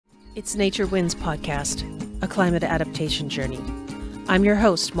It's Nature Wins podcast, a climate adaptation journey. I'm your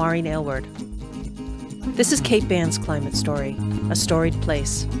host, Maureen Aylward. This is Cape Ann's climate story, a storied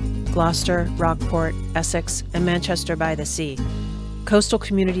place. Gloucester, Rockport, Essex, and Manchester by the Sea. Coastal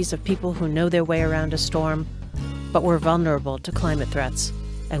communities of people who know their way around a storm, but were vulnerable to climate threats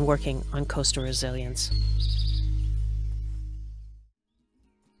and working on coastal resilience.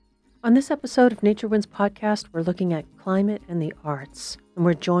 On this episode of Nature Wins podcast, we're looking at climate and the arts, and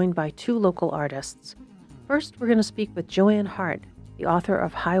we're joined by two local artists. First, we're going to speak with JoeAnn Hart, the author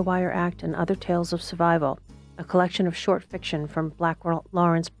of Highwire Act and Other Tales of Survival, a collection of short fiction from Black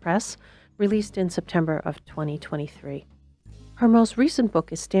Lawrence Press, released in September of 2023. Her most recent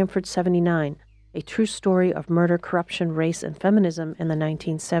book is Stamford 79, a true story of murder, corruption, race, and feminism in the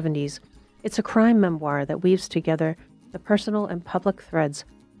 1970s. It's a crime memoir that weaves together the personal and public threads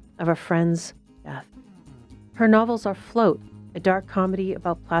of a friend's death. Her novels are Float, a dark comedy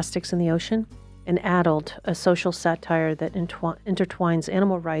about plastics in the ocean, and Addled, a social satire that intertwines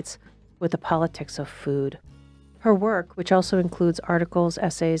animal rights with the politics of food. Her work, which also includes articles,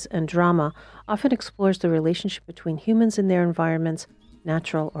 essays, and drama, often explores the relationship between humans and their environments,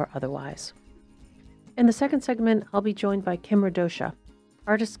 natural or otherwise. In the second segment, I'll be joined by Kim Radosha.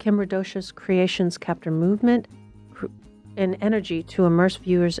 Artist Kim Radosha's creations capture movement and energy to immerse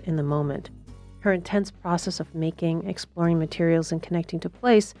viewers in the moment. Her intense process of making, exploring materials, and connecting to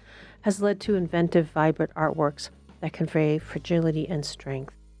place has led to inventive, vibrant artworks that convey fragility and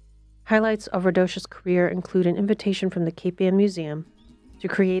strength. Highlights of Radosha's career include an invitation from the Cape Ann Museum to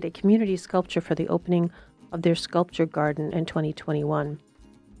create a community sculpture for the opening of their sculpture garden in 2021.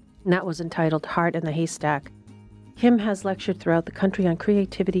 And that was entitled Heart in the Haystack. Kim has lectured throughout the country on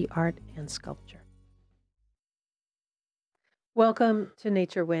creativity, art, and sculpture. Welcome to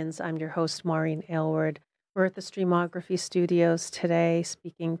Nature Wins. I'm your host, Maureen Aylward. We're at the Streamography Studios today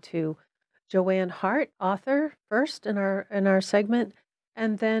speaking to JoeAnn Hart, author, first in our segment,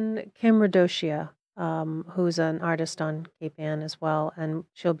 and then Kim Radosha, who's an artist on Cape Ann as well, and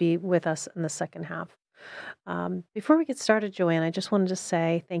she'll be with us in the second half. Before we get started, JoeAnn, I just wanted to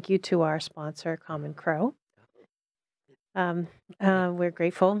say thank you to our sponsor, Common Crow. We're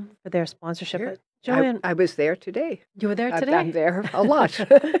grateful for their sponsorship. Sure. JoeAnn, I was there today. You were there today? I'm there a lot.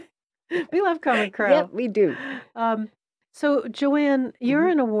 We love Common Crow. Yeah, we do. So, JoeAnn, you're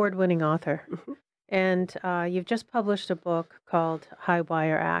Mhm. an award-winning author, Mhm. and you've just published a book called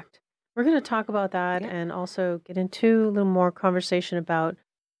Highwire Act. We're going to talk about that Yeah. and also get into a little more conversation about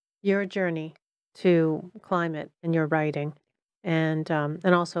your journey to climate in your writing, and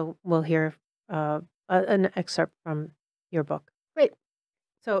also we'll hear an excerpt from your book. Great.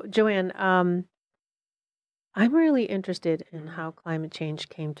 So, JoeAnn, I'm really interested in Mhm. how climate change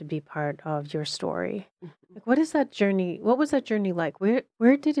came to be part of your story. Mhm. Like, what is that journey? What was that journey like?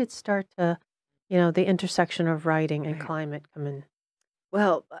 Where did it start to, the intersection of writing and Right. climate come in?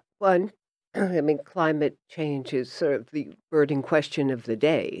 Well, one, I mean, climate change is sort of the burning question of the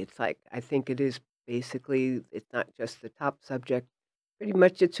day. It's like, I think it is basically, it's not just the top subject. Pretty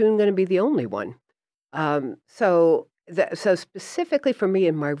much it's soon going to be the only one. So specifically for me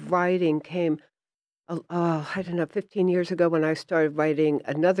in my writing came, I don't know, 15 years ago when I started writing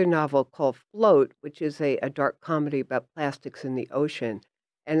another novel called Float, which is a dark comedy about plastics in the ocean.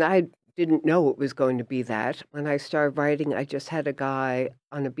 And I didn't know it was going to be that. When I started writing, I just had a guy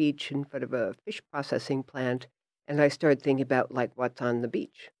on a beach in front of a fish processing plant, and I started thinking about like what's on the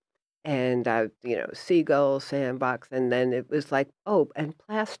beach. And seagulls, sandbox, and then it was like, oh, and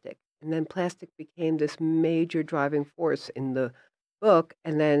plastic. And then plastic became this major driving force in the book.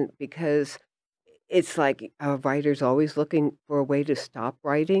 And then because it's like a writer's always looking for a way to stop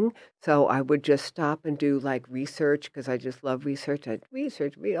writing. So I would just stop and do like research because I just love research. I'd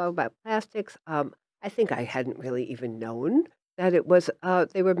read all about plastics. I think I hadn't really even known that it was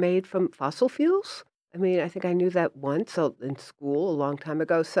they were made from fossil fuels. I mean, I think I knew that once in school a long time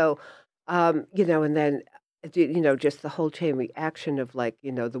ago. So, and then just the whole chain reaction of like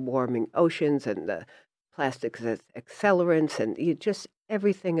the warming oceans and the plastics as accelerants and just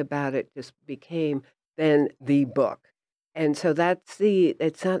everything about it just became then the book. And so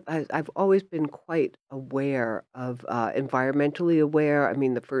it's not, I've always been quite aware of, environmentally aware. I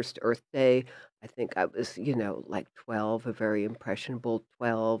mean, the first Earth Day, I think I was, like 12, a very impressionable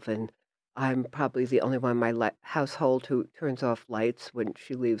 12. And I'm probably the only one in my household who turns off lights when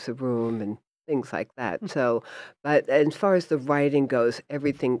she leaves a room and things like that. So, but as far as the writing goes,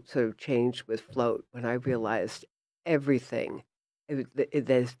 everything sort of changed with Float when I realized everything.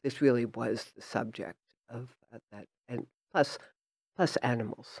 This really was the subject of that, and plus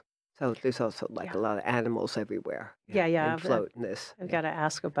animals. So there's also like Yeah. a lot of animals everywhere, Yeah, yeah. and float in this. I've Yeah, got to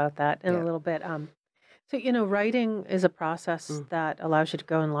ask about that in a yeah. little bit. So, writing is a process Mm, that allows you to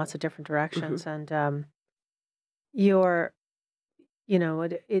go in lots of different mhm, directions, and you're,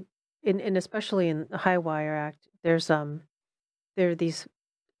 and especially in the Highwire Act, there are these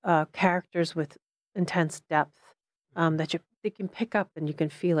characters with intense depth that they can pick up and you can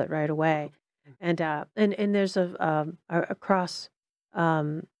feel it right away, mhm, and there's a cross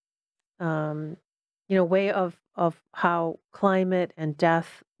um, um, way of how climate and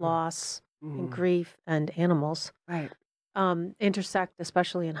death, mm, loss, and mm. grief and animals Right. intersect,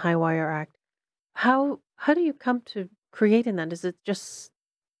 especially in Highwire Act. How do you come to creating that? Is it just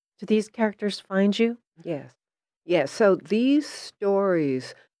do these characters find you? Yes. Yes. So these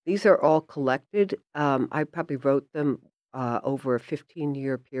stories, these are all collected. I probably wrote them over a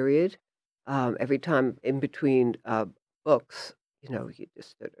 15-year period. Every time in between books, you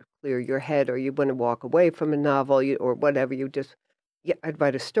just sort of clear your head, or you want to walk away from a novel, or whatever. Yeah, I'd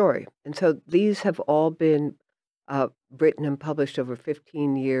write a story. And so these have all been written and published over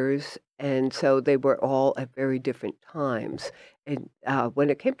 15 years. And so they were all at very different times. And when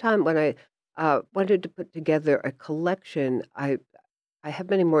it came time, when I wanted to put together a collection. I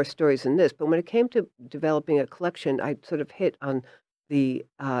have many more stories than this, but when it came to developing a collection, I sort of hit on the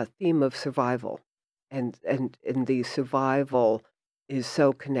theme of survival, and the survival is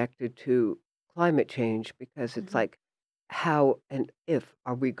so connected to climate change because it's Hmm. like how and if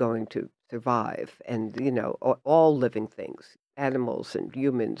are we going to survive, and all living things, animals and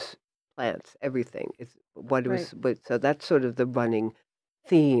humans, plants, everything. It's what it Right. was. So that's sort of the running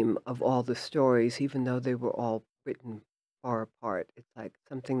theme of all the stories, even though they were all written far apart. It's like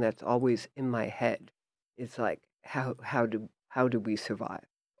something that's always in my head. It's like how do we survive?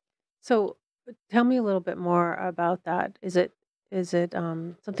 So tell me a little bit more about that. Is it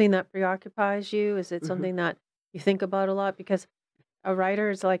something that preoccupies you? Is it Hmm. something that you think about a lot? Because a writer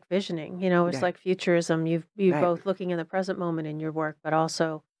is like visioning, it's Right, like futurism. You right, both looking in the present moment in your work, but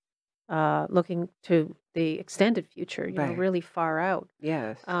also looking to the extended future, right. really far out.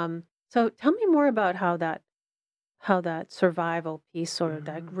 Yes. So tell me more about how that survival piece or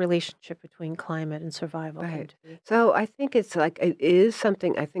that Hmm. relationship between climate and survival came Right. to be. So I think it's like it is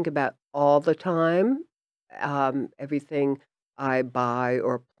something I think about all the time. Everything I buy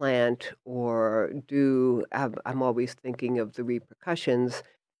or plant or do, I'm always thinking of the repercussions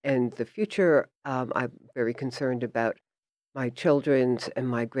and the future. I'm very concerned about my children's and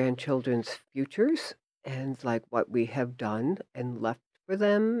my grandchildren's futures and like what we have done and left for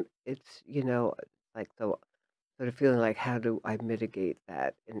them. It's, like the sort of feeling like, how do I mitigate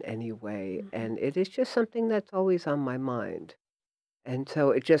that in any way? Mhm. And it is just something that's always on my mind. And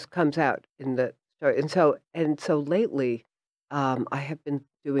so it just comes out in the story. And so lately, I have been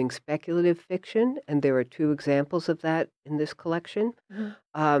doing speculative fiction, and there are two examples of that in this collection.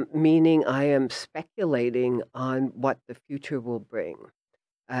 Mhm. Meaning I am speculating on what the future will bring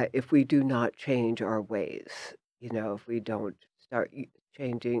if we do not change our ways. If we don't start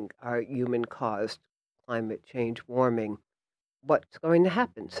changing our human-caused climate change, warming, what's going to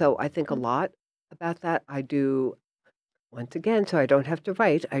happen? So I think a Mm. lot about that. I do once again, so I don't have to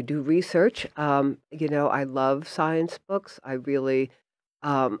write. I do research. I love science books. I really,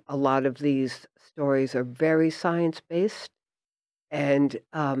 a lot of these stories are very science based, and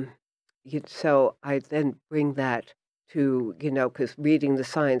so I then bring that to, because reading the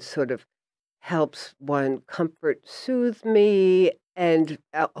science sort of helps one comfort, soothe me, and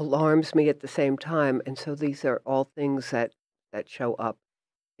alarms me at the same time. And so these are all things that show up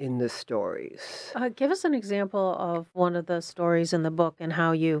in the stories. Give us an example of one of the stories in the book and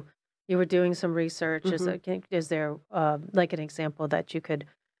how you were doing some research. Hmm. Is there like an example that you could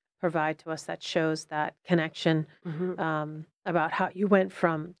provide to us that shows that connection Hmm. about how you went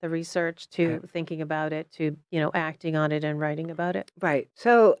from the research Right. to thinking about it to acting on it and writing about it? Right.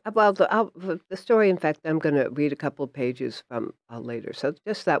 So, well, the story, in fact, I'm going to read a couple of pages from later. So,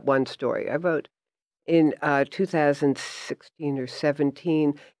 just that one story I wrote in 2016 or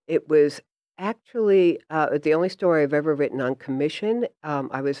 17. It was actually the only story I've ever written on commission.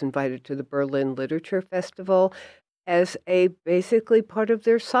 I was invited to the Berlin Literature Festival as a basically part of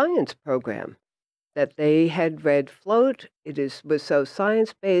their science program that they had read Float. Was so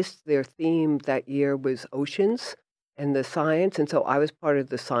science-based. Their theme that year was oceans and the science, and so I was part of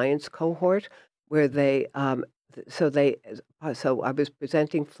the science cohort where so I was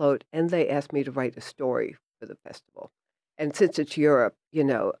presenting Float, and they asked me to write a story for the festival. And since it's Europe,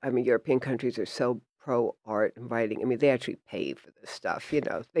 I mean, European countries are so pro art and writing. I mean, they actually pay for this stuff.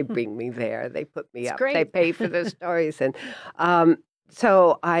 They bring me there, they put me It's up, they great. pay for the stories, and um,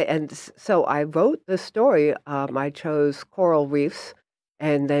 So I wrote the story. I chose coral reefs,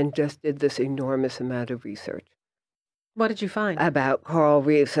 and then just did this enormous amount of research What did you find? about coral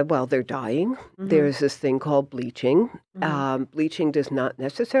reefs. Well, they're dying. Mm-hmm. There's this thing called bleaching. Mm-hmm. Bleaching does not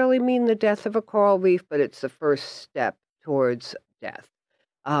necessarily mean the death of a coral reef, but it's the first step towards death.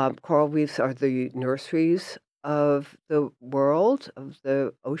 Coral reefs are the nurseries of the world, of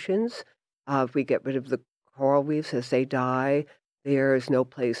the oceans. If we get rid of the coral reefs as they die, there's no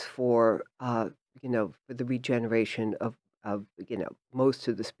place for the regeneration of most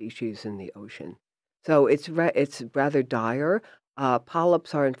of the species in the ocean. So it's rather dire.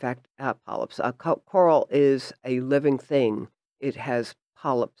 Polyps are, in fact, polyps. Coral is a living thing. It has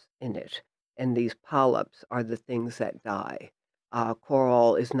polyps in it, and these polyps are the things that die.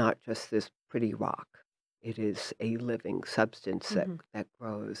 Coral is not just this pretty rock. It is a living substance that, Mm-hmm. that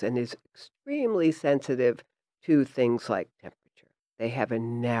grows and is extremely sensitive to things like temperature. They have a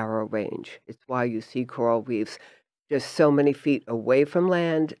narrow range. It's why you see coral reefs just so many feet away from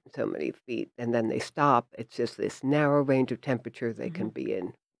land, so many feet, and then they stop. It's just this narrow range of temperature they Mm-hmm. can be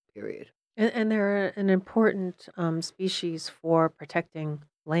in, period. And they're an important species for protecting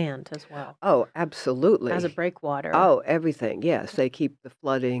land as well Oh, as a absolutely. breakwater. Oh, everything. Yes, they keep the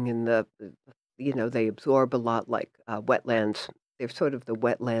flooding and they absorb a lot like wetlands. They're sort of the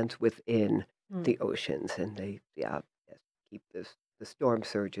wetlands within Mm. the oceans, and yeah, yes, keep the storm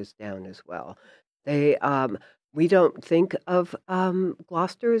surges down as well. They, we don't think of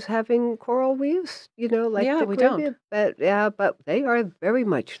Gloucester as having coral reefs, like Yeah, the we don't. Caribbean, but yeah, but they are very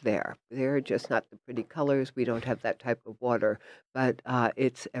much there. They're just not the pretty colors. We don't have that type of water, but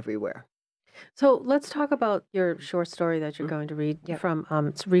it's everywhere. So let's talk about your short story that you're Mm, going to read yep. from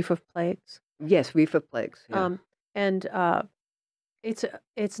it's Reef of Plagues. Yes, Reef of Plagues, yeah. Um, and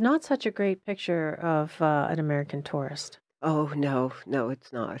it's not such a great picture of an American tourist. Oh, no, no,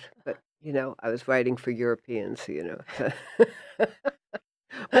 it's not. But, I was writing for Europeans, so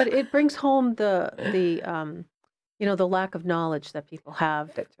But it brings home the lack of knowledge that people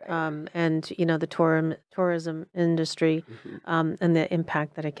have, That's right. and the tourism industry, Mhm. and the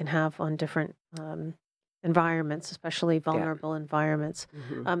impact that it can have on different environments, especially Yeah. vulnerable environments.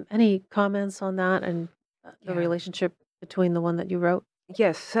 Mhm. Any comments on that and the Yeah. relationship between the one that you wrote?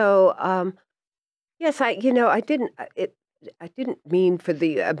 Yes, so, yes, I didn't mean for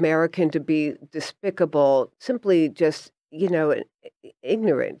the American to be despicable, simply just,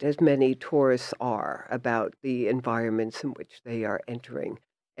 ignorant, as many tourists are about the environments in which they are entering.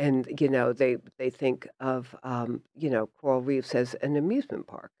 And, they think of, coral reefs as an amusement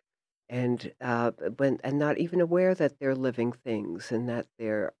park. And not even aware that they're living things and that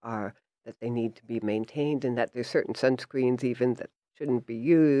they need to be maintained and that there's certain sunscreens even that shouldn't be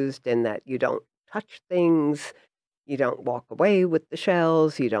used and that you don't touch things, you don't walk away with the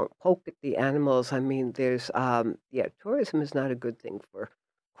shells, you don't poke at the animals. I mean, tourism is not a good thing for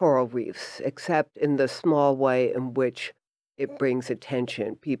coral reefs, except in the small way in which it brings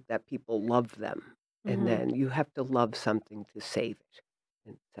attention, that people love them. And Hmm. then you have to love something to save it.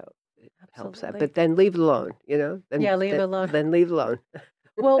 And so it helps that. Absolutely. But then leave it alone, Yeah, leave it alone. then leave it alone.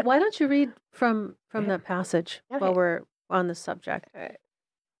 Well, why don't you read from Yeah. that passage while Okay. we're on the subject? All right.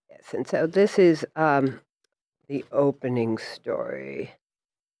 Yes. And so this is the opening story.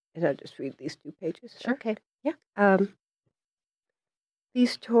 And I'll just read these 2 pages. Sure. Okay. Yeah. Um,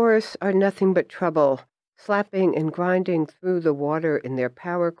 these tourists are nothing but trouble, slapping and grinding through the water in their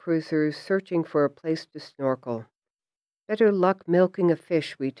power cruisers, searching for a place to snorkel. Better luck milking a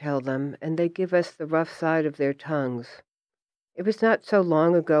fish, we tell them, and they give us the rough side of their tongues. It was not so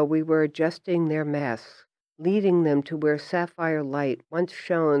long ago we were adjusting their masks, leading them to where sapphire light once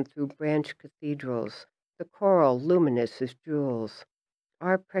shone through branch cathedrals, the coral luminous as jewels.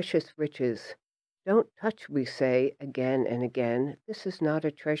 Our precious riches. Don't touch, we say again and again. This is not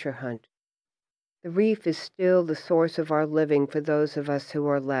a treasure hunt. The reef is still the source of our living for those of us who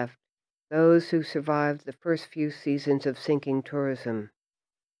are left, those who survived the first few seasons of sinking tourism.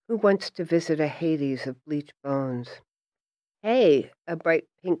 Who wants to visit a Hades of bleached bones? Hey, a bright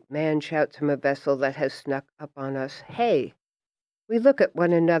pink man shouts from a vessel that has snuck up on us. Hey! We look at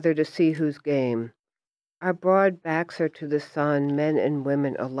one another to see who's game. Our broad backs are to the sun, men and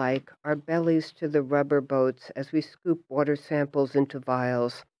women alike, our bellies to the rubber boats as we scoop water samples into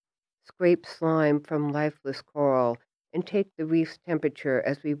vials, scrape slime from lifeless coral, and take the reef's temperature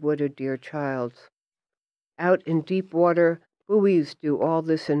as we would a dear child's. Out in deep water, buoys do all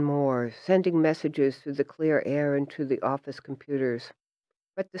this and more, sending messages through the clear air and to the office computers.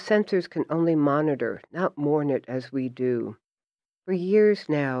 But the sensors can only monitor, not mourn it as we do. For years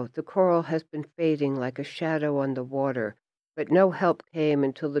now, the coral has been fading like a shadow on the water, but no help came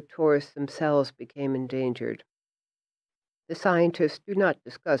until the tourists themselves became endangered. The scientists do not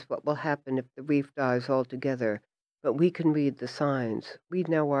discuss what will happen if the reef dies altogether, but we can read the signs. We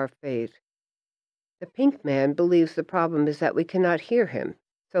know our fate. The pink man believes the problem is that we cannot hear him,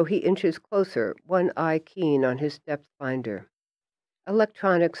 so he inches closer, one eye keen on his depth finder.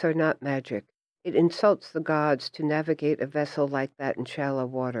 Electronics are not magic. It insults the gods to navigate a vessel like that in shallow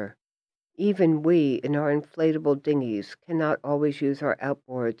water. Even we, in our inflatable dinghies, cannot always use our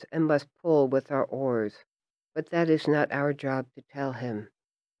outboards and must pull with our oars. But that is not our job to tell him.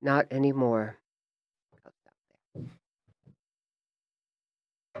 Not anymore. I'll stop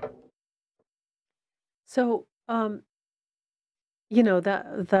there. So, that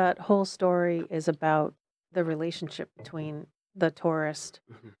whole story is about the relationship between the tourist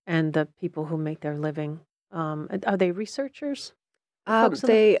and the people who make their living. Are they researchers?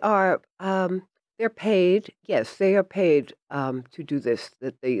 They are. They're paid. Yes, they are paid to do this.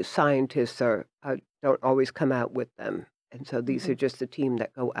 That the scientists don't always come out with them, and so these are just the team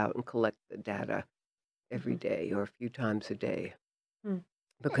that go out and collect the data every day or a few times a day,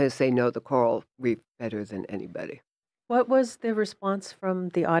 because they know the coral reef better than anybody. What was the response from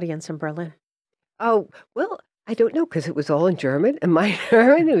the audience in Berlin? Oh, well, I don't know because it was all in German, and my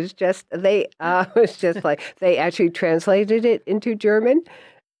German was just was just like they actually translated it into German,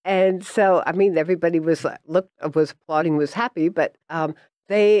 and so I mean everybody was was applauding, was happy, but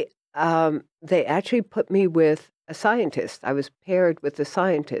they actually put me with a scientist. I was paired with a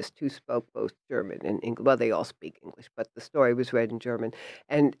scientist who spoke both German and English. Well, they all speak English, but the story was read in German,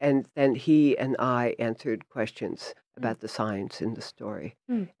 and then he and I answered questions about the science in the story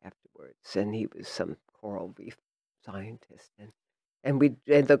afterwards, and he was some coral reef scientist, and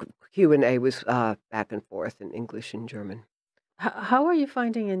the Q&A was back and forth in English and German. How are you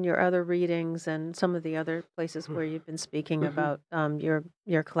finding in your other readings and some of the other places where you've been speaking about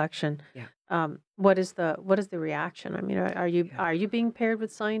your collection? Yeah. What is the reaction? I mean, are you being paired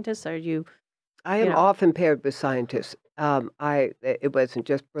with scientists? Are you? I am often paired with scientists. It wasn't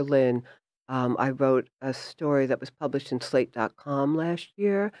just Berlin. I wrote a story that was published in Slate.com last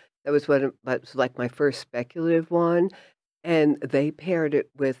year. That was like my first speculative one. And they paired it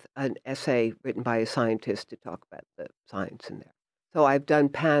with an essay written by a scientist to talk about the science in there. So I've done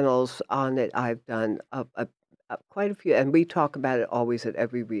panels on it. I've done quite a few, and we talk about it always at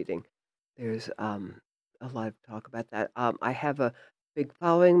every reading. There's a lot of talk about that. I have a big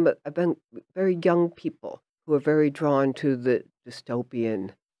following, but I've been very young people who are very drawn to the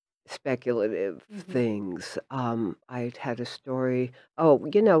dystopian speculative things. I had a story. Oh,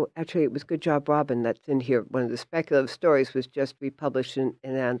 actually, it was Good Job, Robin. That's in here. One of the speculative stories was just republished in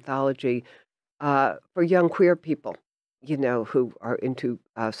an anthology for young queer people, who are into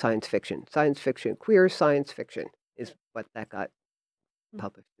science fiction. Science fiction, queer science fiction is what that got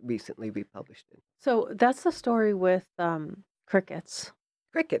recently republished in. So that's the story with crickets.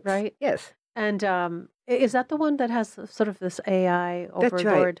 Crickets, right? Yes. And is that the one that has sort of this AI That's right.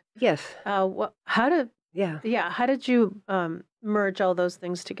 overlord? Yes. How did you merge all those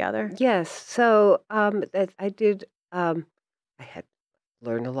things together? Yes. So I did. I had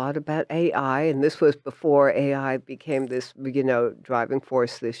learned a lot about AI, and this was before AI became this, driving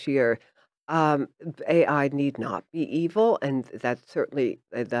force this year. AI need not be evil, and that's certainly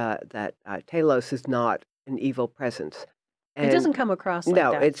that Talos is not an evil presence. It doesn't come across like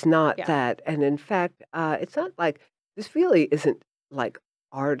No, that. it's not that. And in fact, it's not like this really isn't like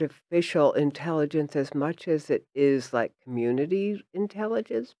artificial intelligence as much as it is like community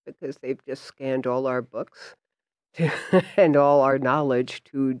intelligence because they've just scanned all our books and all our knowledge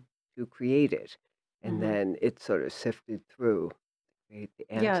to create it. And then it's sort of sifted through to create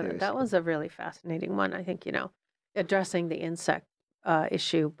the answers. Yeah, that was a really fascinating one. I think, addressing the insect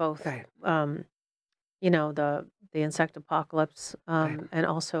issue, both, Right. The insect apocalypse, Right. and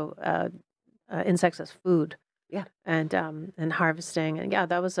also insects as food. Yeah. And harvesting. And yeah,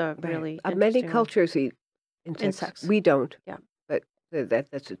 that was a really Many interesting one. cultures eat insects. We don't. Yeah. But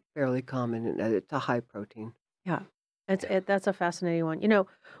that's fairly common, and it's a high protein. Yeah. That's a fascinating one.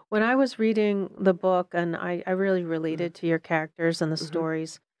 When I was reading the book and I really related to your characters and the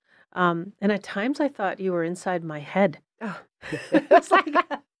stories, and at times I thought you were inside my head. Oh. It's like,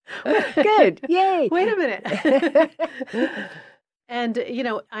 Good. Yay. wait a minute. And,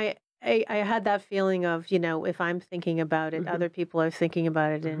 I had that feeling of, if I'm thinking about it, other people are thinking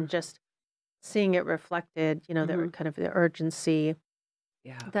about it, and just seeing it reflected, the kind of the urgency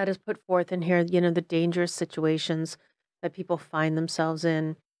that is put forth in here, the dangerous situations that people find themselves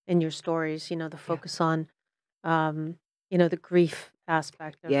in your stories, the focus on, the grief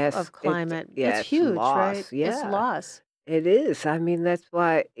aspect of climate. It's huge, loss. right? It's loss. It is. I mean, that's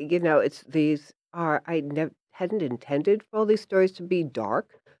why, it's these are I never hadn't intended for all these stories to be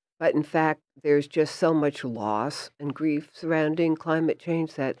dark, but in fact, there's just so much loss and grief surrounding climate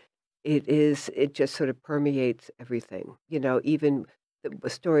change that it just sort of permeates everything. Even the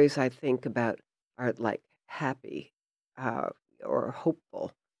stories I think about are like happy uh, or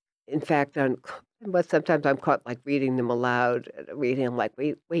hopeful. In fact, but sometimes I'm caught like reading them aloud, reading. I'm like,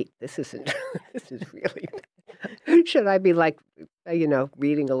 wait, this isn't this is really should I be like,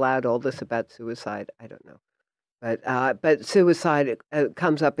 reading aloud all this about suicide? I don't know. But suicide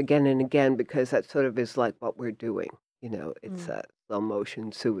comes up again and again because that sort of is like what we're doing. It's Mm. a slow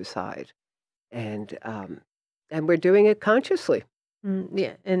motion suicide, and we're doing it consciously.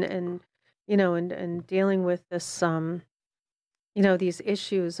 Yeah, and and dealing with this these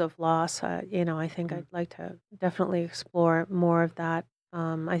issues of loss, I think Mhm. I'd like to definitely explore more of that.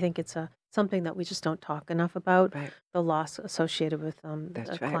 I think it's something that we just don't talk enough about, Right. the loss associated with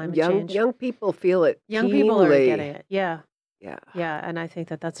That's right. climate Young change. young people feel it Young people are getting keenly. it. Yeah. Yeah. Yeah. And I think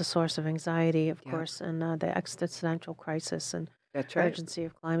that that's a source of anxiety, of Yep. course, and the existential crisis and That's right. urgency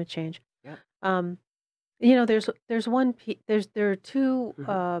of climate change. Yep. Um, there are two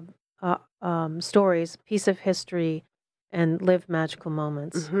Mhm. stories, piece of history, and live magical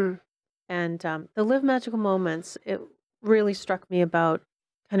moments. Mhm. And the live magical moments, it really struck me about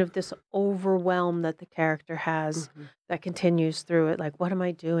kind of this overwhelm that the character has Mhm. that continues through it. Like, what am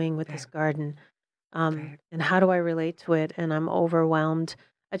I doing with this Right. garden? Right. And how do I relate to it? And I'm overwhelmed.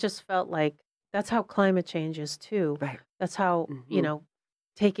 I just felt like that's how climate change is too. Right. That's how, Mhm.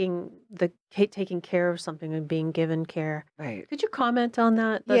 taking care of something and being given care. Right. Could you comment on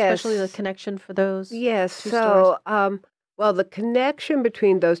that, especially the Yes. connection for those Yes. two stories? Well, the connection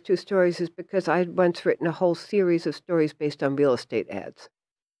between those 2 stories is because I'd once written a whole series of stories based on real estate ads,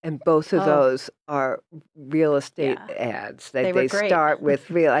 and both of Oh, those are real estate yeah. ads. They That were they great. start with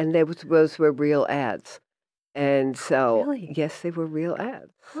real and those were real ads. And so Really? yes, they were real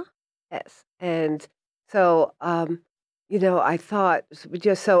ads. Huh? Yes, and so, I thought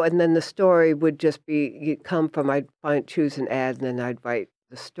just so and then the story would just be you'd come from choose an ad, and then I'd write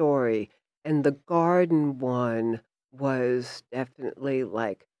the story, and the garden one was definitely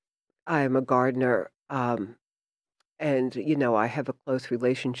like I am a gardener, and, I have a close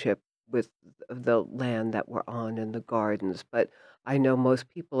relationship with the land that we're on and the gardens, but I know most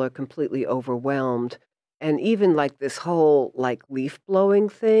people are completely overwhelmed. And even like this whole like leaf blowing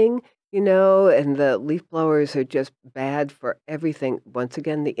thing, and the leaf blowers are just bad for everything. Once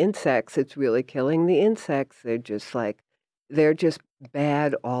again, the insects, it's really killing the insects. They're just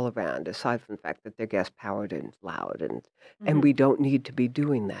bad all around, aside from the fact that they're gas powered and loud and Mhm, we don't need to be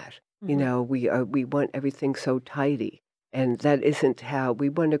doing that. mhm, We want everything so tidy, and that isn't how we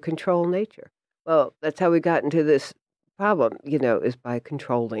want to control nature. Well, that's how we got into this problem, is by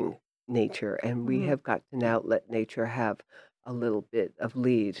controlling nature, and we mhm. have got to now let nature have a little bit of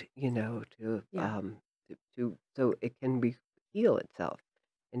lead, Yeah. so it can heal itself.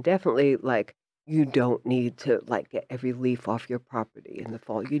 And definitely, like, you don't need to like get every leaf off your property in the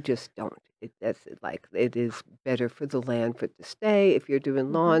fall. You just don't. It is better for the land for it to stay if you're doing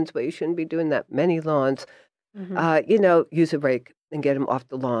Mhm, lawns, but you shouldn't be doing that many lawns. mhm. Use a rake and get them off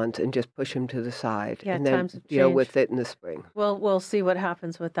the lawns and just push them to the side Yeah, and then times have deal changed. with it in the spring. We'll see what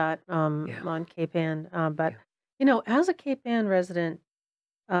happens with that, Yeah, on Cape Ann, but, yeah. as a Cape Ann resident,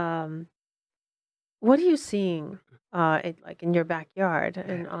 um, what are you seeing, like, in your backyard Right.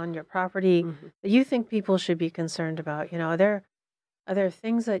 and on your property Mhm. that you think people should be concerned about? Are there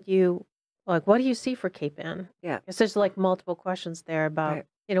things that you like, what do you see for Cape Ann? Yeah, Guess there's, like, multiple questions there about,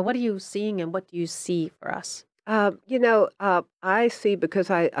 right. what are you seeing and what do you see for us? I see because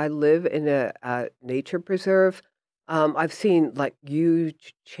I live in a nature preserve. I've seen like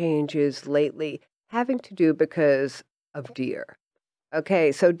huge changes lately having to do because of deer.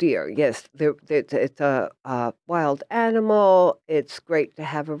 Okay, so deer, yes, it's a wild animal. It's great to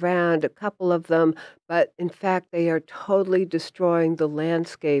have around a couple of them, but in fact, they are totally destroying the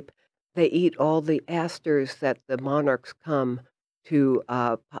landscape. They eat all the asters that the monarchs come to,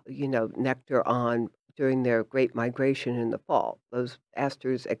 nectar on during their great migration in the fall. Those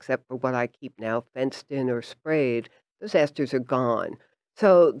asters, except for what I keep now fenced in or sprayed, those asters are gone.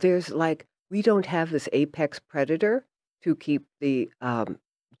 So there's like, we don't have this apex predator to keep the, Deer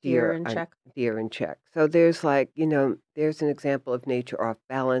deer in and check? deer in check. So there's like, there's an example of nature off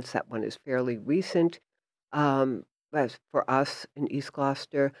balance. That one is fairly recent. As for us in East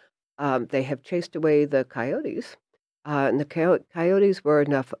Gloucester, they have chased away the coyotes. And the coyotes were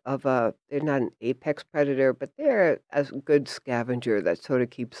enough of they're not an apex predator, but they're a good scavenger that sort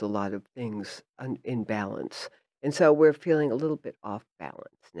of keeps a lot of things in balance. And so we're feeling a little bit off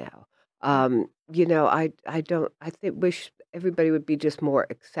balance now. I think wish everybody would be just more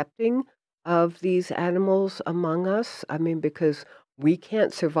accepting of these animals among us. I mean, because we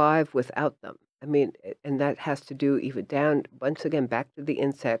can't survive without them. I mean, and that has to do even down once again back to the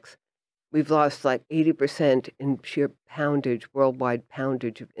insects. We've lost like 80% in sheer poundage, worldwide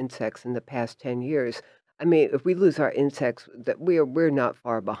poundage of insects in the past 10 years. I mean, if we lose our insects, that we're not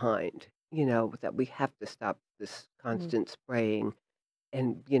far behind, that we have to stop this Mm-hmm. constant spraying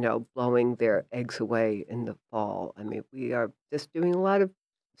and, blowing their eggs away in the fall. I mean, we are just doing a lot of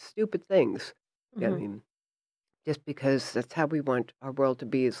stupid things. I Mm-hmm. mean, just because that's how we want our world to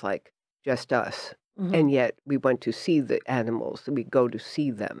be is like just us. Mm-hmm. And yet we want to see the animals, we go to see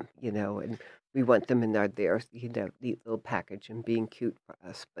them, and we want them in their neat little package and being cute for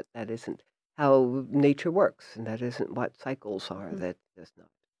us. But that isn't how nature works, and that isn't what cycles are. Mm-hmm. That does not,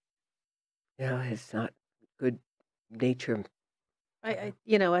 it's not good nature. I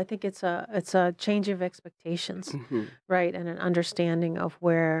think it's a change of expectations, Hmm. right? And an understanding of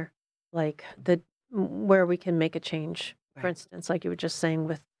where, like where we can make a change. For Right. instance, like you were just saying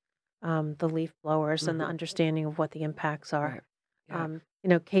with the leaf blowers and the Hmm. understanding of what the impacts are. Right.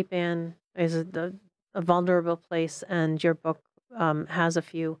 Yeah. Cape Ann is a vulnerable place, and your book has a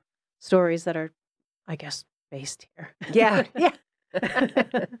few stories that are, I guess, based here. Yeah. Yeah.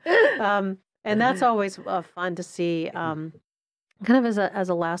 And that's always fun to see. Kind of as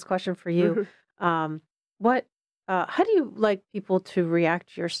a last question for you, Mhm, um, what how do you like people to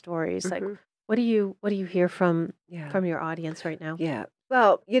react to your stories? Like, mhm. what do you hear from Yeah. from your audience right now? Yeah.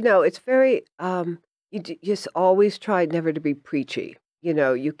 Well, it's very just always try never to be preachy.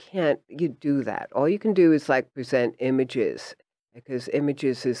 You can't you do that. All you can do is like present images because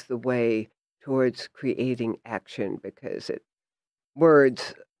images is the way towards creating action because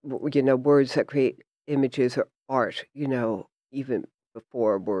words words that create images or art, even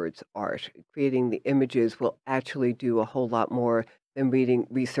before words art. Creating the images will actually do a whole lot more than reading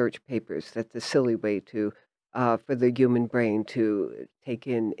research papers. That's a silly way to for the human brain to take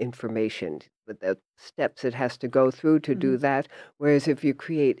in information, but the steps it has to go through to Hmm. do that. Whereas if you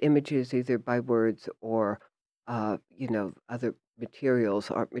create images either by words or other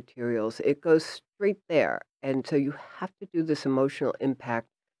materials, art materials, it goes straight there. And so you have to do this emotional impact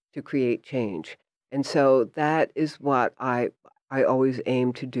to create change. And so that is what I always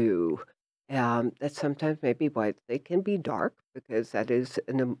aim to do. That sometimes maybe why they can be dark because that is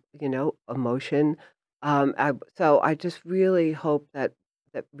emotion. So I just really hope that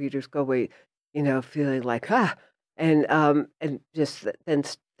readers go away, feeling like and just then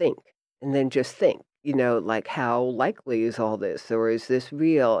think and then just think, like, how likely is all this? Or is this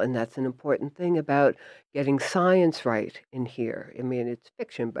real? And that's an important thing about getting science right in here. I mean, it's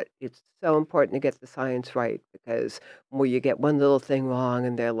fiction, but it's so important to get the science right because when you get one little thing wrong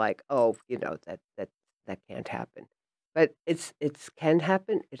and they're like, oh, that can't happen. But it's can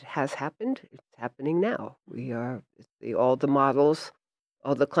happen. It has happened. It's happening now. We are all the models,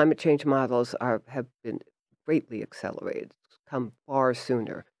 all the climate change models have been greatly accelerated. It's come far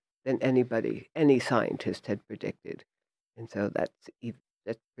sooner than any scientist had predicted, and so that's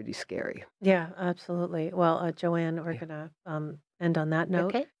pretty scary. Yeah, absolutely. Well, JoeAnn, we're Yeah. gonna end on that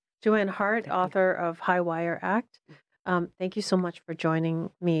note. Okay. JoeAnn Hart, Thank you. author of Highwire Act. Thank you so much for joining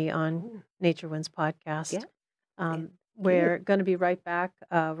me on Mm, Nature Winds podcast. yeah, and thank you. We're going to be right back.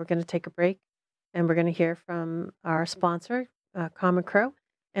 We're going to take a break, and we're going to hear from our sponsor, Common Crow.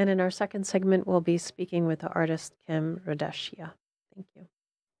 And in our second segment, we'll be speaking with the artist Kim Radeshia. Thank you.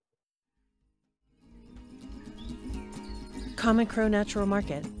 Common Crow Natural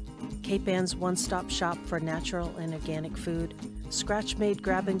Market, Cape Ann's one-stop shop for natural and organic food, scratch-made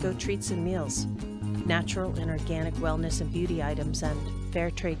grab-and-go treats and meals, natural and organic wellness and beauty items, and fair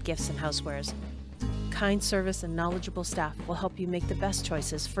trade gifts and housewares. Kind service and knowledgeable staff will help you make the best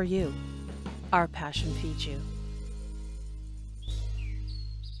choices for you. Our passion feeds you.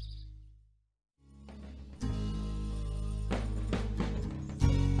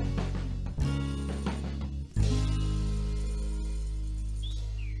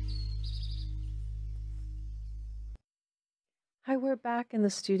 Hi, we're back in the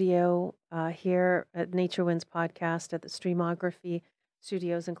studio here at Nature Winds podcast at the Streamography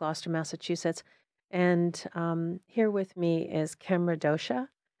Studios in Gloucester, Massachusetts. And here with me is Kim Radosha.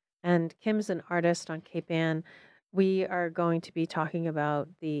 And Kim's an artist on Cape Ann. We are going to be talking about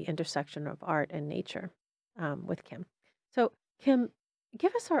the intersection of art and nature with Kim. So, Kim,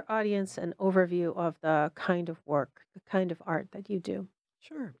 give us our audience an overview of the kind of work, the kind of art that you do.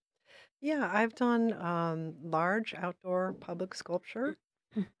 Sure. Yeah, I've done large outdoor public sculpture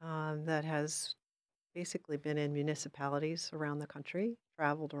that has basically been in municipalities around the country,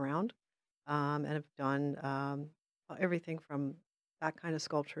 traveled around, and have done everything from that kind of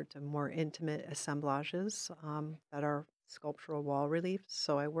sculpture to more intimate assemblages that are sculptural wall reliefs.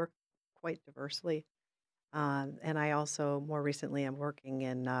 So I work quite diversely. And I also, more recently, am working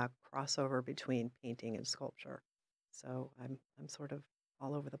in crossover between painting and sculpture. So I'm sort of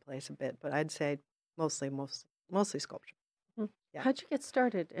all over the place a bit, but I'd say mostly sculpture. Mhm. Yeah. How'd you get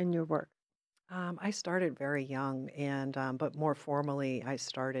started in your work? I started very young, and but more formally, I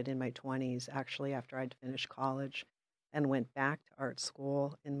started in my 20s, actually, after I'd finished college, and went back to art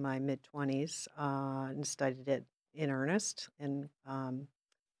school in my mid 20s and studied it in earnest. And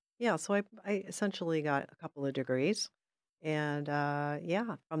yeah, so I essentially got a couple of degrees, and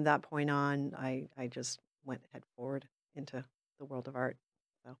yeah, from that point on, I just went head forward into the world of art.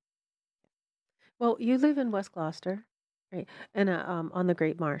 So Well, you live in West Gloucester, right, and on the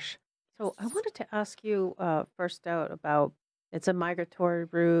Great Marsh. So I yes. wanted to ask you first out about it's a migratory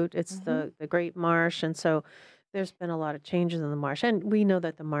route. It's Hmm. the Great Marsh, and so there's been a lot of changes in the marsh, and we know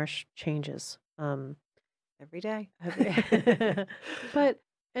that the marsh changes. Every day. Every but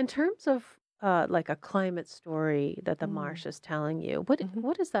in terms of like a climate story that the Mm. marsh is telling you, Mhm.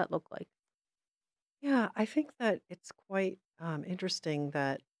 what does that look like? Yeah, I think that it's quite interesting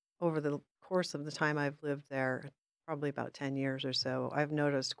that over the course of the time I've lived there, probably about 10 years or so, I've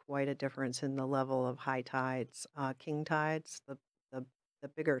noticed quite a difference in the level of high tides. King tides, the, the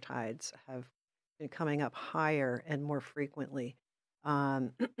bigger tides, have been coming up higher and more frequently.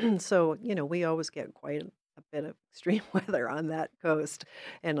 Um, so, we always get quite a bit of extreme weather on that coast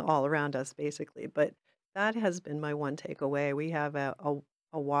and all around us, basically. But that has been my one takeaway. We have a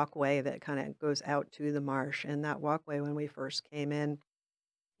walkway that kind of goes out to the marsh. And that walkway, when we first came in,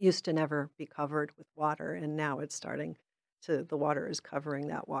 used to never be covered with water, and now it's starting to. The water is covering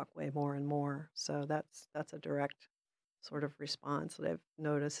that walkway more and more. So that's a direct sort of response that I've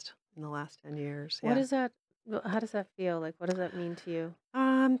noticed in the last 10 years. What Yeah. is that? How does that feel? Like, what does that mean to you?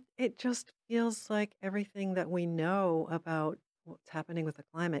 It just feels like everything that we know about what's happening with the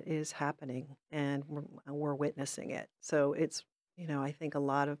climate is happening, and we're witnessing it. So I think a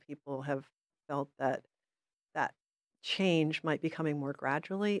lot of people have felt that change might be coming more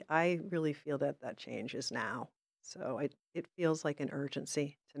gradually. I really feel that that change is now. So it feels like an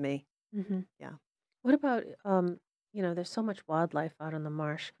urgency to me. Hmm. Yeah. What about, there's so much wildlife out on the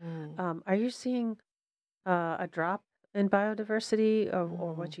marsh. Mm, Are you seeing a drop in biodiversity or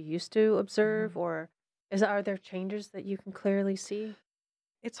mm, what you used to observe, mhm. or are there changes that you can clearly see?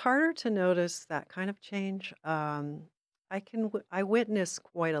 It's harder to notice that kind of change. I witness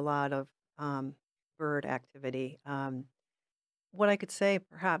quite a lot of um, bird activity. What I could say,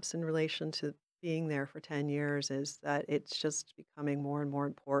 perhaps in relation to being there for 10 years, is that it's just becoming more and more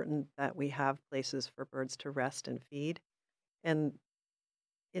important that we have places for birds to rest and feed. And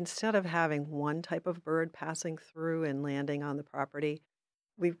instead of having one type of bird passing through and landing on the property,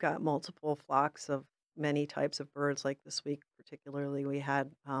 we've got multiple flocks of many types of birds. Like this week, particularly, we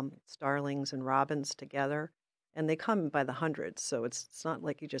had starlings and robins together, and they come by the hundreds. So it's not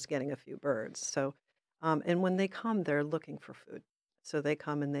like you're just getting a few birds. So, and when they come, they're looking for food. So they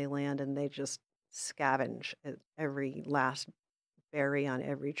come and they land and they just scavenge at every last berry on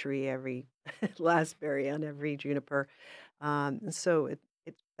every tree, every last berry on every juniper. And so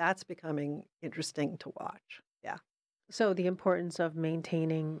that's becoming interesting to watch. Yeah. So the importance of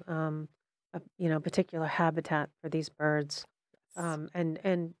maintaining, particular habitat for these birds, Yes.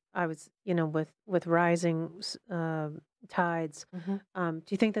 and I was, with rising tides, Mhm.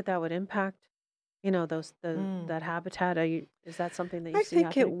 do you think that that would impact, Mm. that habitat? Is that something that you I see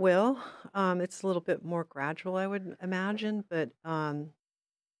think it happening? will. It's a little bit more gradual, I would imagine, but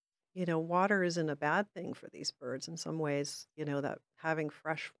water isn't a bad thing for these birds in some ways, that having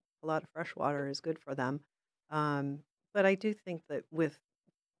a lot of fresh water is good for them. Um, but I do think that with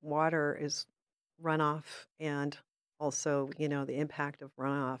water is runoff and also, the impact of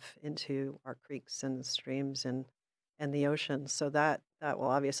runoff into our creeks and streams and the ocean. So that will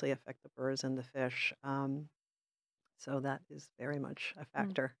obviously affect the birds and the fish. So that is very much a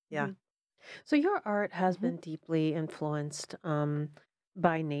factor. Yeah. Mm-hmm. So your art has Hmm. been deeply influenced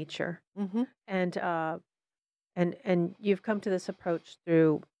by nature, Hmm. and you've come to this approach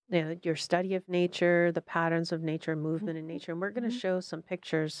through your study of nature, the patterns of nature, movement in nature, and we're going to Hmm. show some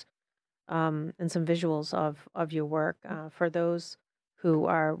pictures and some visuals of your work. For those who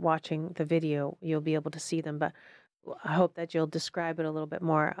are watching the video, you'll be able to see them, but I hope that you'll describe it a little bit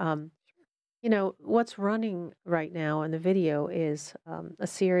more. What's running right now in the video is a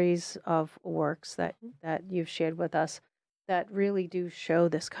series of works that you've shared with us that really do show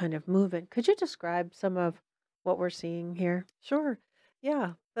this kind of movement. Could you describe some of what we're seeing here? Sure.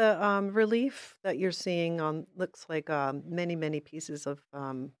 Yeah. The relief that you're seeing on looks like many, many pieces of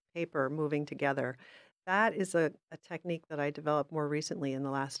paper moving together. That is a technique that I developed more recently in the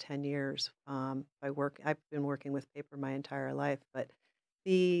last 10 years. I've been working with paper my entire life, but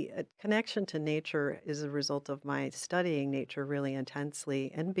the connection to nature is a result of my studying nature really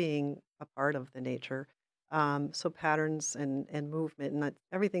intensely and being a part of the nature. So patterns and movement and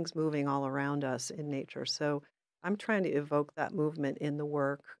everything's moving all around us in nature. So I'm trying to evoke that movement in the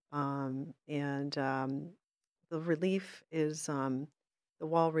work, and the relief is the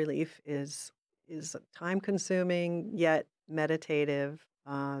wall relief is time consuming yet meditative.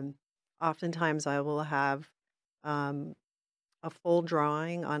 Oftentimes, I will have um, a full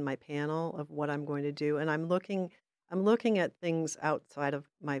drawing on my panel of what I'm going to do, and I'm looking at things outside of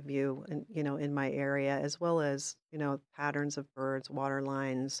my view and in my area as well as patterns of birds, water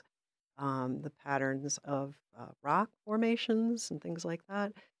lines, the patterns of rock formations and things like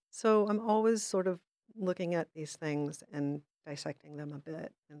that. So I'm always sort of looking at these things and dissecting them a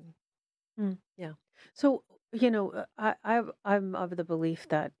bit. And Mm. yeah. So, I'm of the belief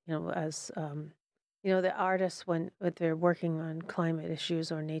that, as the artists when they're working on climate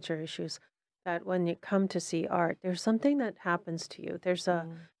issues or nature issues, that when you come to see art, there's something that happens to you.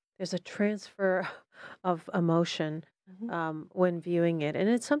 Mm. There's a transfer of emotion Hmm. when viewing it,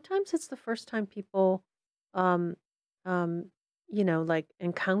 and sometimes it's the first time people, um, um, like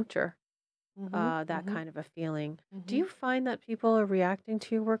encounter Hmm. that Hmm. kind of a feeling. Do Hmm. you find that people are reacting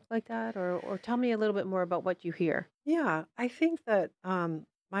to your work like that, or tell me a little bit more about what you hear? Yeah, I think that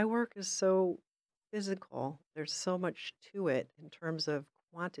my work is so physical. There's so much to it in terms of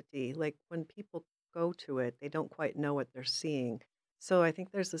quantity. Like when people go to it, they don't quite know what they're seeing. So I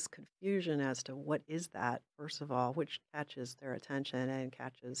think there's this confusion as to what is that, first of all, which catches their attention and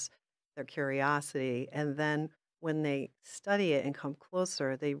catches their curiosity. And then when they study it and come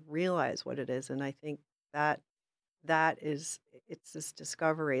closer, they realize what it is. And I think that it's this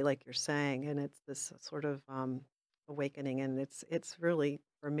discovery, like you're saying, and it's this sort of awakening, and it's really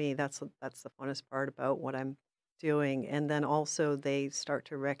for me that's the funnest part about what I'm doing. And then also they start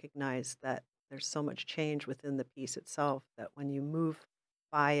to recognize that there's so much change within the piece itself that when you move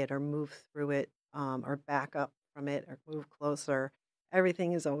by it or move through it or back up from it or move closer,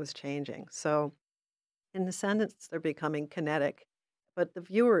 everything is always changing. So in the sentence, they're becoming kinetic, but the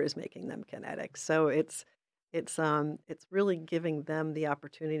viewer is making them kinetic. So it's really giving them the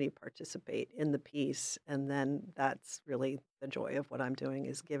opportunity to participate in the piece, and then that's really the joy of what I'm doing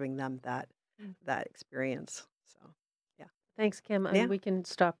is giving them Mm. that experience. So, yeah. Thanks, Kim, and Yeah. we can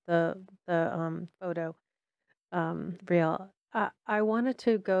stop the photo reel. I wanted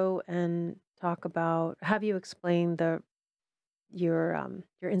to go and talk about have you explain your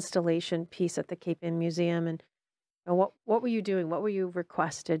installation piece at the Cape Ann Museum and what were you doing? What were you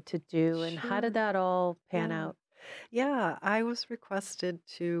requested to do, and how did Sure. that all pan Yeah. out? Yeah, I was requested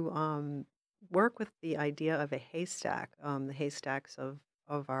to work with the idea of a haystack, the haystacks of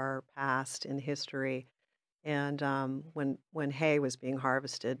our past in history, and when hay was being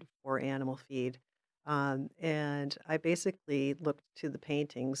harvested for animal feed. And I basically looked to the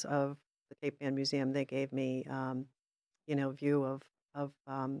paintings of the Cape Ann Museum. They gave me, view of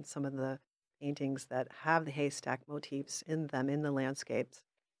some of the paintings that have the haystack motifs in them in the landscapes.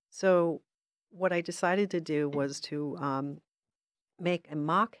 So what I decided to do was to make a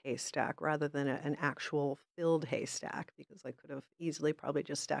mock haystack rather than an actual filled haystack because I could have easily probably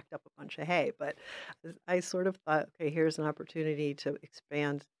just stacked up a bunch of hay. But I sort of thought, okay, here's an opportunity to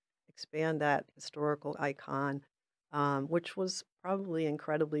expand that historical icon, which was probably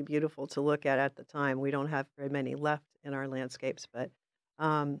incredibly beautiful to look at the time. We don't have very many left in our landscapes, but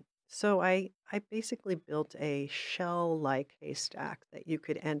so I basically built a shell-like haystack that you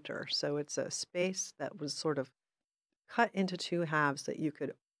could enter. So it's a space that was sort of cut into two halves that you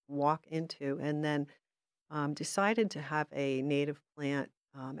could walk into, and then decided to have a native plant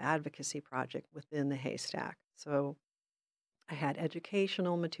advocacy project within the haystack. So I had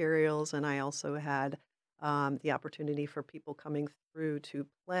educational materials, and I also had the opportunity for people coming through to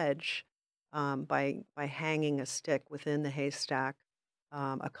pledge by hanging a stick within the haystack,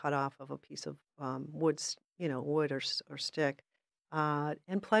 a cutoff of a piece of wood or stick,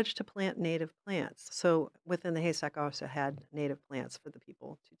 and pledge to plant native plants. So within the haystack, I also had native plants for the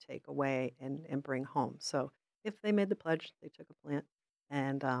people to take away and bring home. So if they made the pledge, they took a plant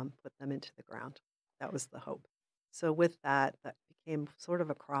and put them into the ground. That was the hope. So with that, that became sort of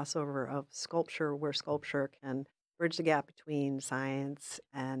a crossover of sculpture, where sculpture can bridge the gap between science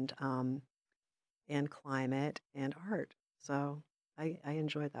and climate and art. So I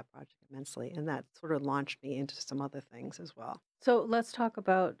enjoyed that project immensely, and that sort of launched me into some other things as well. So let's talk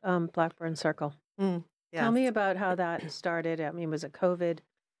about Blackburn Circle. Mm, Tell me yes. about how that started. I mean, was it COVID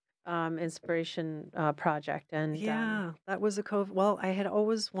inspiration project? And Yeah, that was a well, I had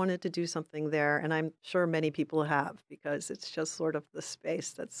always wanted to do something there, and I'm sure many people have because it's just sort of the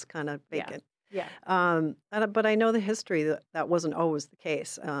space that's kind of yeah, vacant. yeah. But I know the history that that wasn't always the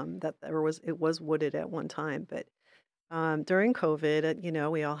case. That it was wooded at one time, but during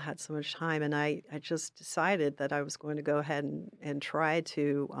COVID, we all had so much time, and I just decided that I was going to go ahead and try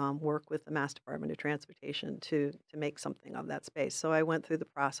to work with the Mass Department of Transportation to make something of that space. So I went through the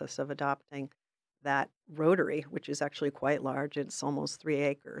process of adopting that rotary, which is actually quite large. It's almost 3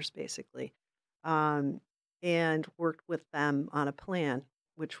 acres, basically, um, and worked with them on a plan,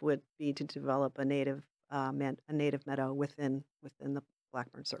 which would be to develop a native meadow within the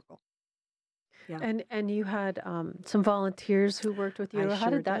Blackburn Circle. Yeah, And you had some volunteers who worked with I you. How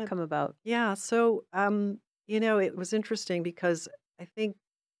sure did that did. come about? Yeah, so it was interesting because I think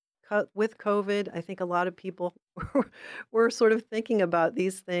with COVID, I think a lot of people were sort of thinking about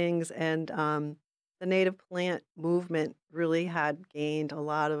these things, and the native plant movement really had gained a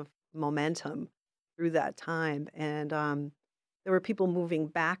lot of momentum through that time, and there were people moving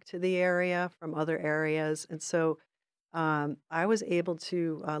back to the area from other areas, and so I was able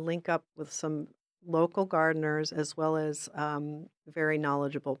to link up with some local gardeners as well as very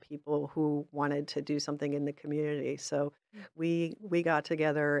knowledgeable people who wanted to do something in the community. So we got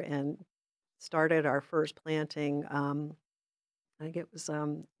together and started our first planting. I think it was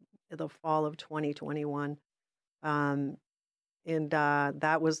in the fall of 2021, um, and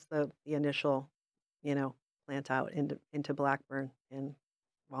that was the initial, plant out into Blackburn and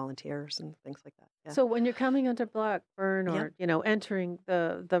volunteers and things like that. Yeah. So when you're coming onto Blackburn Yep. or entering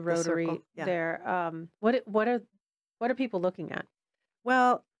the The circle. Rotary Yeah. there, what are people looking at?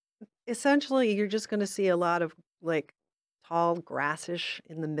 Well, essentially, you're just gonna see a lot of, like, tall grassish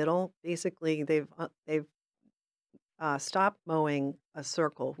in the middle. Basically, they've stopped mowing a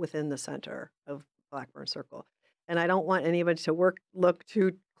circle within the center of Blackburn Circle, and I don't want anybody to look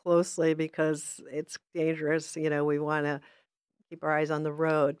too closely because it's dangerous, we wanna keep our eyes on the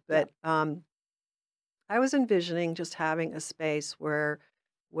road, Yeah. but, I was envisioning just having a space where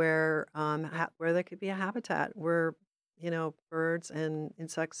there could be a habitat where, birds and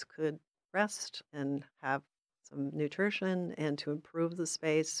insects could rest and have some nutrition, and to improve the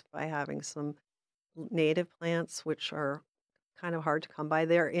space by having some native plants, which are kind of hard to come by.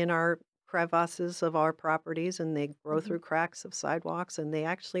 They're in our crevasses of our properties, and they grow Mhm. through cracks of sidewalks, and they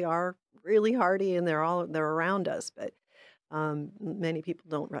actually are really hardy, and they're around us, but many people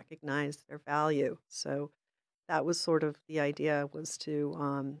don't recognize their value. So that was sort of the idea, was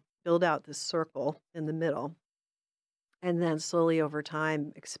to build out this circle in the middle, and then slowly over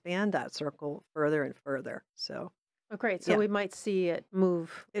time expand that circle further and further. So Oh, great. So yeah, we might see it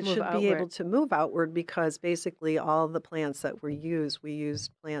move it move should be able outward. to move outward because basically all the plants that we used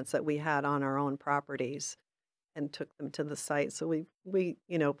plants that we had on our own properties and took them to the site. So we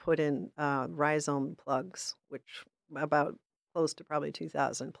put in rhizome plugs, which about close to probably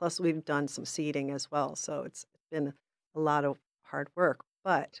 2,000. Plus we've done some seeding as well. So it's been a lot of hard work,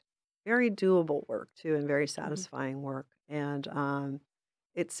 but very doable work too, and very Mhm. satisfying work. And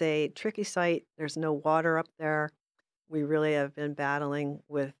it's a tricky site. There's no water up there. We really have been battling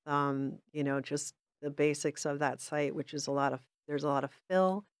with just the basics of that site, which is there's a lot of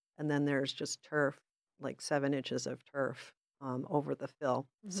fill, and then there's just turf, like 7 inches of turf over the fill.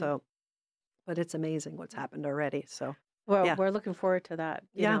 Mhm. So, but it's amazing what's happened already. So, Well, yeah, we're looking forward to that,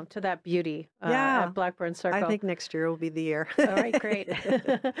 yeah, to that beauty yeah. at Blackburn I Circle. think next year will be the year. All right, great.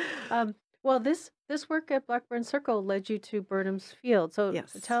 Well, this work at Blackburn Circle led you to Burnham's Field. So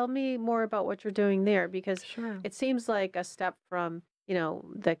Yes, tell me more about what you're doing there, because sure. it seems like a step from,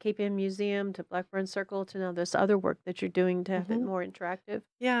 the Cape Ann Museum to Blackburn Circle to now this other work that you're doing to have it Hmm. more interactive.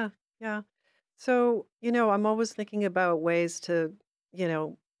 Yeah, yeah. So, I'm always thinking about ways to, you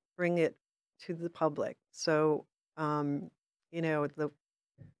know, bring it to the public. So, um,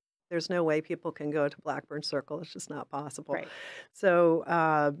 there's no way people can go to Blackburn Circle. It's just not possible. Right. So,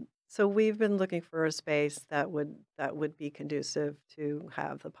 so we've been looking for a space that would be conducive to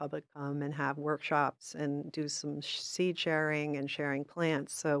have the public come and have workshops and do some seed sharing and sharing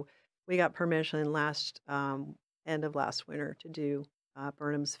plants. So we got permission last end of last winter to do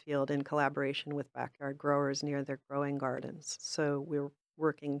Burnham's Field in collaboration with backyard growers near their growing gardens. So we're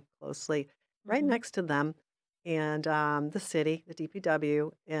working closely right Hmm. next to them and the city, the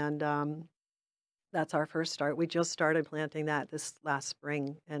DPW, and that's our first start. We just started planting that this last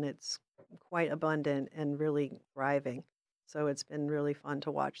spring, and it's quite abundant and really thriving. So it's been really fun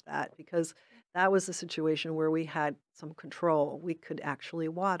to watch that because that was a situation where we had some control. We could actually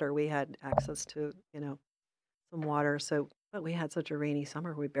water. We had access to, some water. So, but we had such a rainy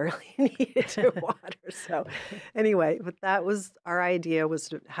summer, we barely needed to water. So, anyway, but that was our idea was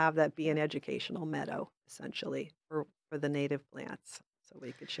to have that be an educational meadow, essentially, for the native plants, so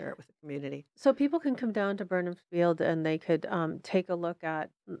we could share it with the community. So people can come down to Burnham Field and they could take a look at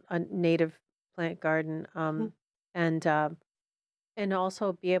a native plant garden Mhm. and and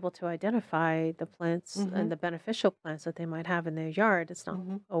also be able to identify the plants Mhm. and the beneficial plants that they might have in their yard. It's not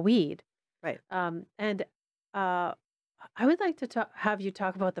Mhm. a weed. Right. And uh, I would like to have you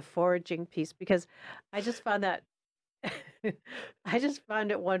talk about the foraging piece because I just found that I just found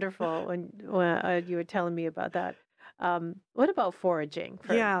it wonderful when you were telling me about that. What about foraging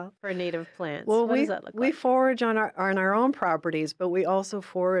Yeah. for native plants? Well, What does we that look we like? forage on our own properties, but we also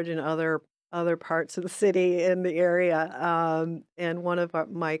forage in other parts of the city in the area. And one of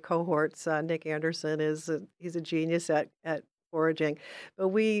my cohorts, Nick Anderson, he's a genius at foraging. But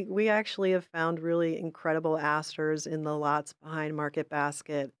we actually have found really incredible asters in the lots behind Market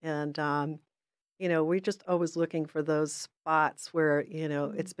Basket, and we're just always looking for those spots where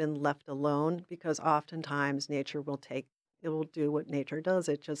Mm. it's been left alone because oftentimes nature it will do what nature does.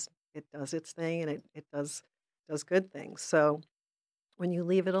 It does its thing and it does good things. So when you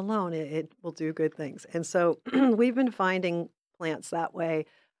leave it alone, it will do good things. And so we've been finding plants that way.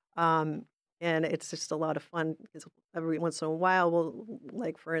 Um, and it's just a lot of fun because every once in a while,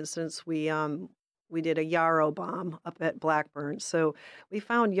 like for instance, we did a yarrow bomb up at Blackburn. So we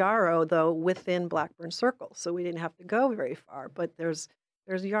found yarrow though within Blackburn Circle. So we didn't have to go very far, but there's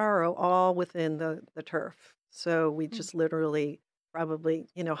yarrow all within the turf. So we Mm. just literally probably,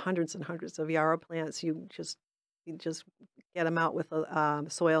 hundreds and hundreds of yarrow plants. You just get them out with a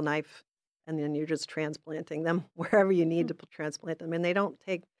soil knife, and then you're just transplanting them wherever you need Mm. to transplant them. And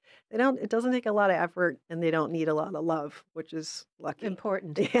it doesn't take a lot of effort, and they don't need a lot of love, which is lucky.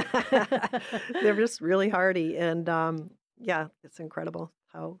 Important. Yeah, they're just really hardy, and yeah, it's incredible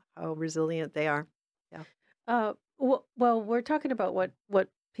how resilient they are. Yeah. Well, we're talking about what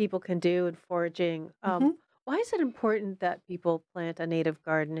people can do in foraging. Hmm. Why is it important that people plant a native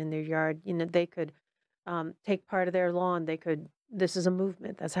garden in their yard? They could take part of their lawn. They could. This is a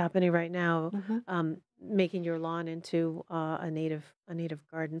movement that's happening right now, Hmm. making your lawn into a native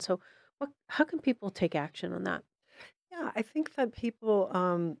garden. So, how can people take action on that? Yeah, I think that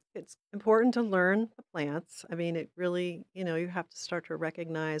it's important to learn the plants. I mean, it really, you have to start to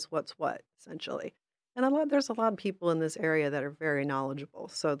recognize what's what, essentially. And there's a lot of people in this area that are very knowledgeable.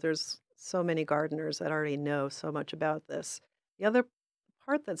 So there's so many gardeners that already know so much about this. The other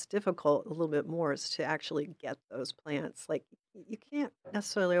part that's difficult a little bit more is to actually get those plants. Like you can't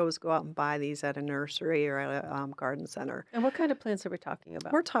necessarily always go out and buy these at a nursery or at a garden center. And what kind of plants are we talking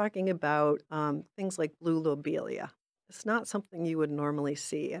about? We're talking about things like blue lobelia. It's not something you would normally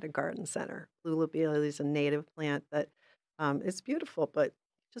see at a garden center. Blue lobelia is a native plant that is beautiful, but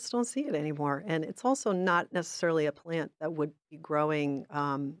you just don't see it anymore. And it's also not necessarily a plant that would be growing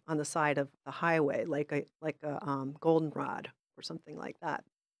on the side of the highway, like a goldenrod or something like that.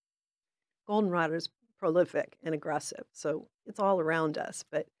 Goldenrod is prolific and aggressive, so it's all around us.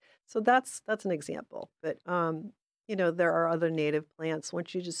 But so that's an example. But there are other native plants.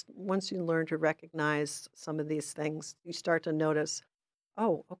 Once you learn to recognize some of these things, you start to notice,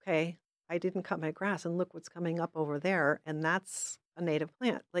 oh, okay, I didn't cut my grass, and look what's coming up over there, and that's a native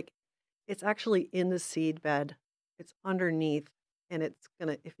plant. Like it's actually in the seed bed. It's underneath, and it's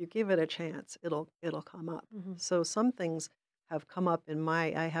gonna. If you give it a chance, it'll come up. Hmm. So some things have come up in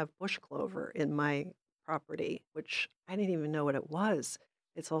my. I have bush clover in my property, which I didn't even know what it was.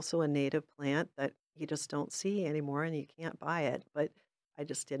 It's also a native plant that you just don't see anymore, and you can't buy it. But I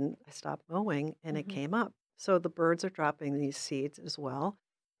just didn't. I stopped mowing, and it Hmm. came up. So the birds are dropping these seeds as well,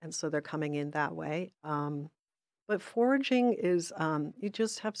 and so they're coming in that way. But foraging is, you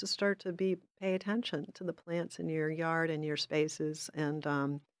just have to start to pay attention to the plants in your yard and your spaces.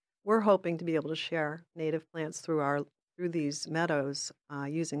 And we're hoping to be able to share native plants through these meadows,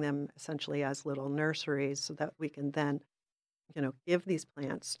 using them essentially as little nurseries, so that we can then, give these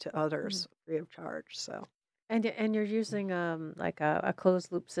plants to others free of charge. So And you're using like a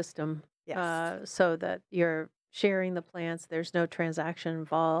closed loop system, yes, so that you're sharing the plants. There's no transaction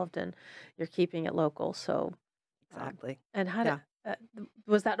involved, and you're keeping it local. So, um, exactly. and how did Yeah.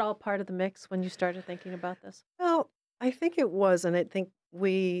 was that all part of the mix when you started thinking about this? Well, I think it was, and I think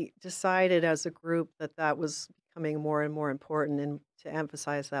we decided as a group that that was becoming more and more important, and to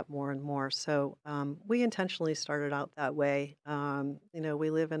emphasize that more and more. So we intentionally started out that way. We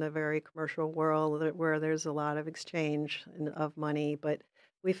live in a very commercial world where there's a lot of exchange of money, but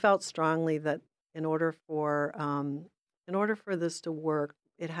we felt strongly that in order for in order for this to work,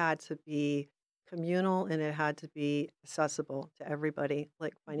 it had to be communal and it had to be accessible to everybody,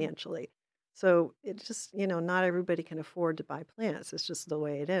 like Mhm. financially. So it just, not everybody can afford to buy plants. It's just the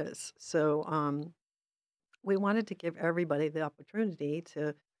way it is. So we wanted to give everybody the opportunity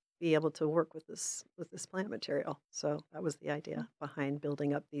to be able to work with this plant material. So that was the idea behind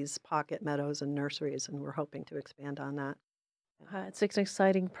building up these pocket meadows and nurseries, and we're hoping to expand on that. Yeah. It's an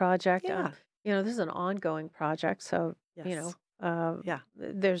exciting project. Yeah. This is an ongoing project, so Yes. uh, Yeah.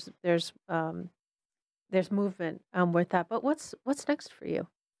 there's movement with that. But what's next for you?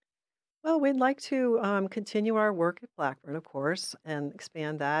 Well, we'd like to continue our work at Blackburn, of course, and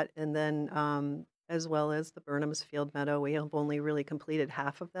expand that. And then, as well as the Burnham's Field Meadow, we have only really completed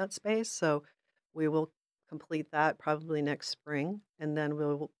half of that space. So we will complete that probably next spring. And then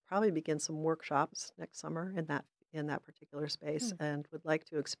we'll probably begin some workshops next summer in that particular space, Hmm. and would like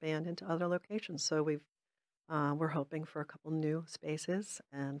to expand into other locations. So we're hoping for a couple new spaces,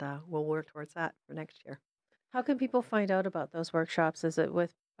 and we'll work towards that for next year. How can people find out about those workshops? Is it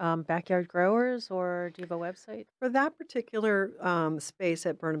with backyard growers, or do you have a website? For that particular space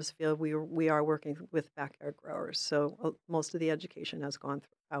at Burnham's Field, we are working with backyard growers. So most of the education has gone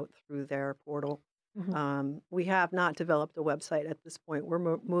out through their portal. Hmm. We have not developed a website at this point.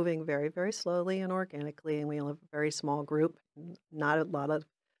 We're moving very, very slowly and organically, and we have a very small group, not a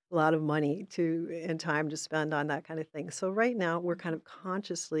lot of money to and time to spend on that kind of thing. So right now, we're kind of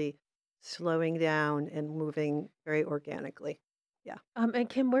consciously slowing down and moving very organically. Yeah. And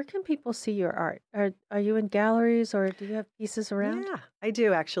Kim, where can people see your art? Are you in galleries, or do you have pieces around? Yeah, I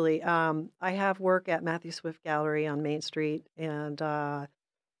do actually. I have work at Matthew Swift Gallery on Main Street, and I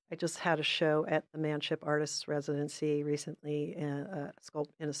just had a show at the Manship Artists Residency recently in a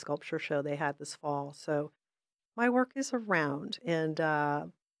sculpture show they had this fall. So my work is around, and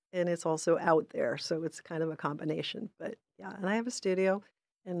it's also out there. So it's kind of a combination. But yeah, and I have a studio,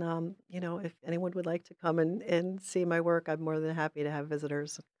 and if anyone would like to come and see my work, I'm more than happy to have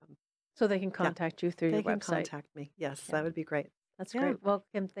visitors come. So they can Yeah. contact you through your They can website. contact me. Yes, Yeah, that would be great. that's Yeah. great. Well,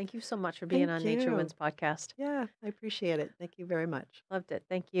 Kim, thank you so much for being Thank on Nature you. Winds podcast. Yeah, I appreciate it. Thank you very much. Loved it.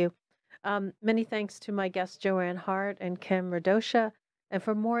 Thank you. Many thanks to my guests, JoeAnn Hart and Kim Radosha. And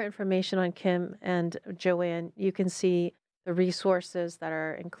for more information on Kim and JoeAnn, you can see the resources that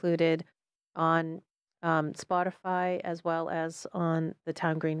are included on Spotify as well as on the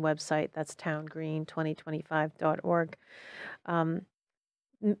Town Green website. That's towngreen2025.org. Um,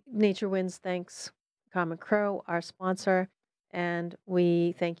 Nature Winds thanks Common Crow, our sponsor. And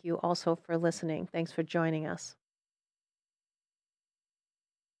we thank you also for listening. Thanks for joining us.